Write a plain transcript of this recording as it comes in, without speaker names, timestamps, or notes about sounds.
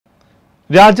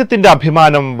രാജ്യത്തിന്റെ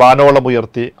അഭിമാനം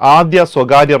വാനോളമുയർത്തി ആദ്യ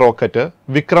സ്വകാര്യ റോക്കറ്റ്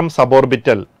വിക്രം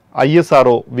സബോർബിറ്റൽ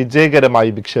ISRO വിജയകരമായി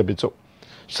വിക്ഷേപിച്ചു.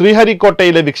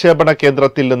 ശ്രീഹരിക്കോട്ടയിലെ വിക്ഷേപണ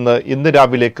കേന്ദ്രത്തിൽ നിന്ന് ഇന്ന്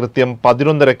രാവിലെ കൃത്യം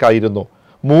 11:30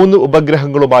 3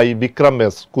 ഉപഗ്രഹങ്ങളുമായി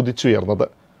Vikram-S കുതിച്ചുയർന്നത്.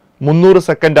 300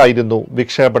 സെക്കൻഡായിരുന്നു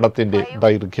വിക്ഷേപണത്തിന്റെ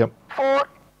ദൈർഘ്യം. 4,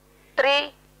 3,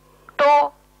 2,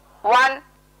 1,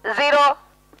 0.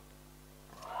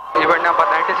 Event number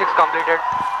 96 completed.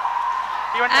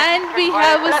 And we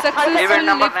have a successful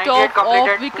liftoff of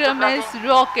Vikram-S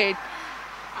rocket.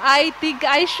 I think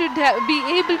I should be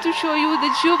able to show you the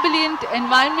jubilant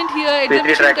environment here at the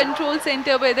Mission Control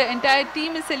Center, where the entire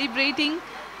team is celebrating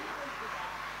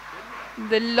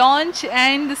the launch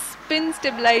and the spin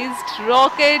stabilized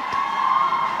rocket.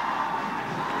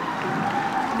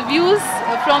 The views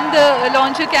from the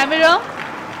launcher camera.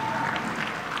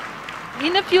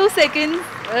 In a few seconds,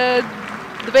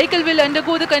 the vehicle will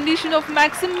undergo the condition of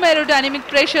maximum aerodynamic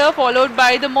pressure followed by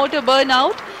the motor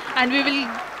burnout, and we will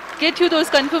get you those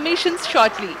confirmations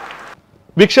shortly.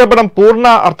 വിക്ഷേപണം പൂർണ്ണ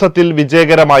അർത്ഥത്തിൽ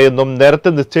വിജയകരമായെന്നും നേരത്തെ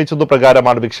നിശ്ചയിച്ചതു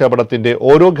പ്രകാരമാണ് വിക്ഷേപണത്തിന്റെ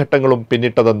ഓരോ ഘട്ടങ്ങളും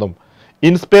പിന്നിട്ടതെന്നും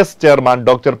IN-SPACe chairman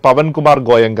doctor Pavankumar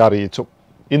Goenka അറിയിച്ചു.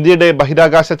 ഇന്ത്യയുടെ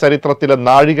ബഹിരാകാശ ചരിത്രത്തിലെ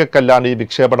നാഴികക്കല്ലാണ് ഈ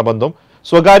വിക്ഷേപണമെന്നും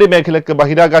സ്വകാര്യ മേഖലയ്ക്ക്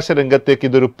ബഹിരാകാശ രംഗത്തേക്ക്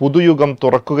ഇതൊരു പുതുയുഗം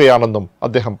തുറക്കുകയാണെന്നും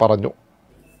അദ്ദേഹം പറഞ്ഞു.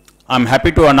 I am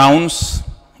happy to announce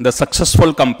the successful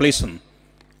completion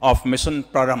of Mission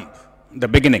Praramb, the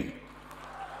beginning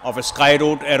of a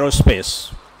Skyroot Aerospace.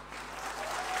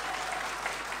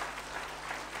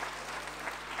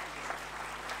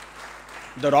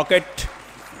 The rocket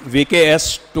VK-S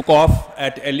took off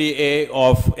at LEA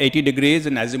of 80 degrees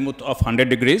and azimuth of 100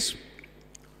 degrees,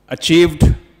 achieved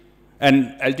an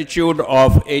altitude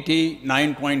of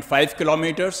 89.5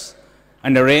 kilometers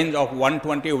and a range of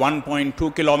 121.2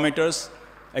 kilometers,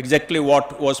 exactly what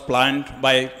was planned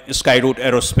by Skyroot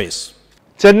Aerospace.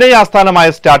 Chennai ആസ്ഥാനമായ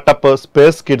startup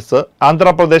space kids,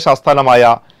 Andhra Pradesh ആസ്ഥാനമായ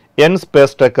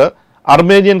space tech,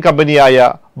 Armenian കമ്പനിയായ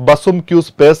ബസുംക്യൂ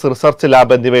space research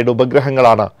lab എന്നിവയുടെ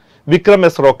ഉപഗ്രഹങ്ങളാണ്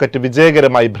Vikram-S rocket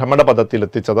വിജയകരമായി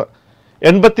ഭ്രമണപഥത്തിലെത്തിച്ചത്.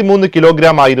 83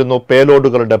 kilogram ആയിരുന്നു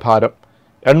പേലോഡുകളുടെ ഭാരം.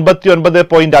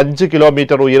 89.5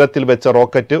 kilometre ഉയരത്തിൽ വെച്ച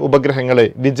rocket ഉപഗ്രഹങ്ങളെ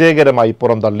വിജയകരമായി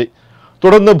പുറന്തള്ളി.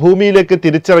 തുടർന്ന് ഭൂമിയിലേക്ക്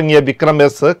തിരിച്ചിറങ്ങിയ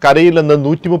Vikram-S കരയിൽ നിന്ന്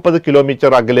 130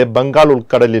 കിലോമീറ്റർ അകലെ ബംഗാൾ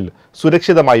ഉൾക്കടലിൽ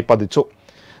സുരക്ഷിതമായി പതിച്ചു.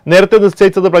 നേരത്തെ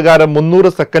നിശ്ചയിച്ചത് പ്രകാരം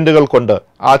 300 സെക്കൻഡുകൾ കൊണ്ട്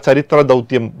ആ ചരിത്ര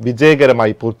ദൗത്യം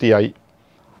വിജയകരമായി പൂർത്തിയായി.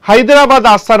 ഹൈദരാബാദ്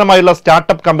ആസ്ഥാനമായുള്ള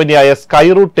സ്റ്റാർട്ടപ്പ് കമ്പനിയായ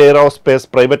സ്കൈറൂട്ട് എയ്റോസ്പേസ്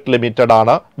പ്രൈവറ്റ് ലിമിറ്റഡ്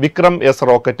ആണ് Vikram-S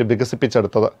റോക്കറ്റ്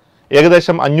വികസിപ്പിച്ചെടുത്തത്.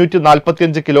 ഏകദേശം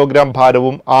 545 കിലോഗ്രാം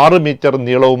ഭാരവും 6 metre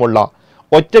നീളവുമുള്ള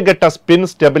ഒറ്റഘട്ട spin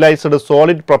stabilised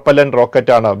solid propellant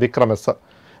റോക്കറ്റാണ് Vikram-S.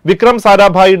 Vikram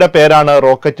സാരാഭായിയുടെ പേരാണ്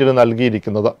റോക്കറ്റിന്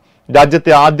നൽകിയിരിക്കുന്നത്.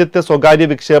 രാജ്യത്തെ ആദ്യത്തെ സ്വകാര്യ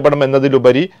വിക്ഷേപണം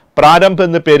എന്നതിലുപരി പ്രാരംഭ്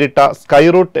എന്ന് പേരിട്ട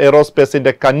സ്കൈറൂട്ട്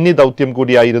എയ്റോസ്പേസിന്റെ കന്നി ദൗത്യം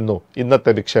കൂടിയായിരുന്നു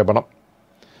ഇന്നത്തെ വിക്ഷേപണം.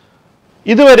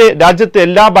 ഇതുവരെ രാജ്യത്തെ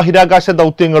എല്ലാ ബഹിരാകാശ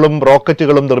ദൗത്യങ്ങളും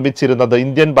റോക്കറ്റുകളും നിർമ്മിച്ചിരുന്നത്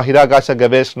ഇന്ത്യൻ ബഹിരാകാശ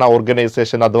ഗവേഷണ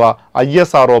ഓർഗനൈസേഷൻ അഥവാ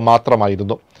ISRO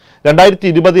മാത്രമായിരുന്നു.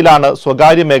 2020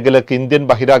 സ്വകാര്യ മേഖലയ്ക്ക് ഇന്ത്യൻ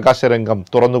ബഹിരാകാശ രംഗം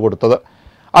തുറന്നുകൊടുത്തത്.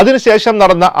 അതിനുശേഷം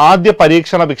നടന്ന ആദ്യ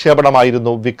പരീക്ഷണ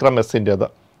വിക്ഷേപണമായിരുന്നു Vikram-Sന്റേത്.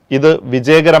 ഇത്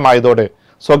വിജയകരമായതോടെ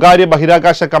സ്വകാര്യ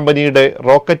ബഹിരാകാശ കമ്പനിയുടെ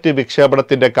റോക്കറ്റ്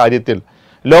വിക്ഷേപണത്തിന്റെ കാര്യത്തിൽ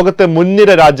ലോകത്തെ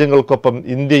മുൻനിര രാജ്യങ്ങൾക്കൊപ്പം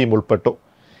ഇന്ത്യയും ഉൾപ്പെട്ടു.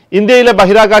 ഇന്ത്യയിലെ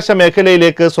ബഹിരാകാശ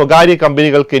മേഖലയിലേക്ക് സ്വകാര്യ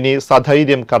കമ്പനികൾക്ക് ഇനി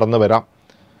സധൈര്യം കടന്നുവരാം.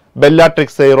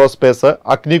 ബെല്ലാട്രിക്സ് എയ്റോസ്പേസ്,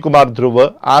 അഗ്നികുമാർ ധ്രുവ്,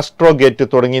 ആസ്ട്രോഗേറ്റ്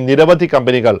തുടങ്ങി നിരവധി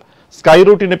കമ്പനികൾ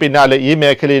സ്കൈറൂട്ടിന് പിന്നാലെ ഈ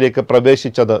മേഖലയിലേക്ക്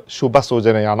പ്രവേശിച്ചത്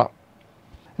ശുഭസൂചനയാണ്.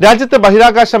 രാജ്യത്തെ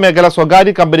ബഹിരാകാശ മേഖല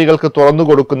സ്വകാര്യ കമ്പനികൾക്ക്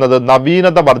തുറന്നുകൊടുക്കുന്നത്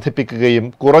നവീനത വർദ്ധിപ്പിക്കുകയും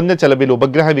കുറഞ്ഞ ചെലവിൽ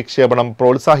ഉപഗ്രഹ വിക്ഷേപണം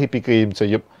പ്രോത്സാഹിപ്പിക്കുകയും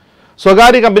ചെയ്യും.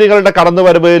 സ്വകാര്യ കമ്പനികളുടെ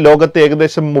കടന്നുവരവ് ലോകത്തെ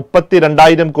ഏകദേശം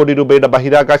 32,000 കോടി രൂപയുടെ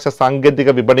ബഹിരാകാശ സാങ്കേതിക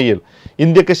വിപണിയിൽ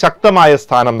ഇന്ത്യക്ക് ശക്തമായ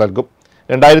സ്ഥാനം നൽകും.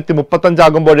 2035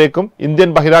 ആകുമ്പോഴേക്കും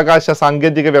ഇന്ത്യൻ ബഹിരാകാശ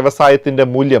സാങ്കേതിക വ്യവസായത്തിന്റെ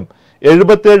മൂല്യം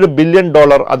 $77 ബില്യൺ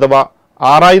അഥവാ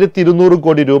 6,200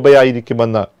 കോടി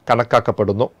രൂപയായിരിക്കുമെന്ന്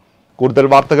കണക്കാക്കപ്പെടുന്നു. കൂടുതൽ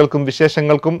വാർത്തകൾക്കും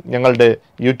വിശേഷങ്ങൾക്കും ഞങ്ങളുടെ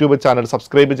യൂട്യൂബ് ചാനൽ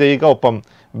സബ്സ്ക്രൈബ് ചെയ്യുക, ഒപ്പം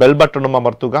ബെൽ ബട്ടണും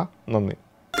അമർത്തുക. നന്ദി.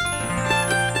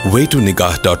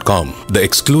 waytonikah.com, the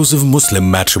exclusive Muslim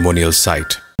matrimonial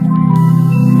site.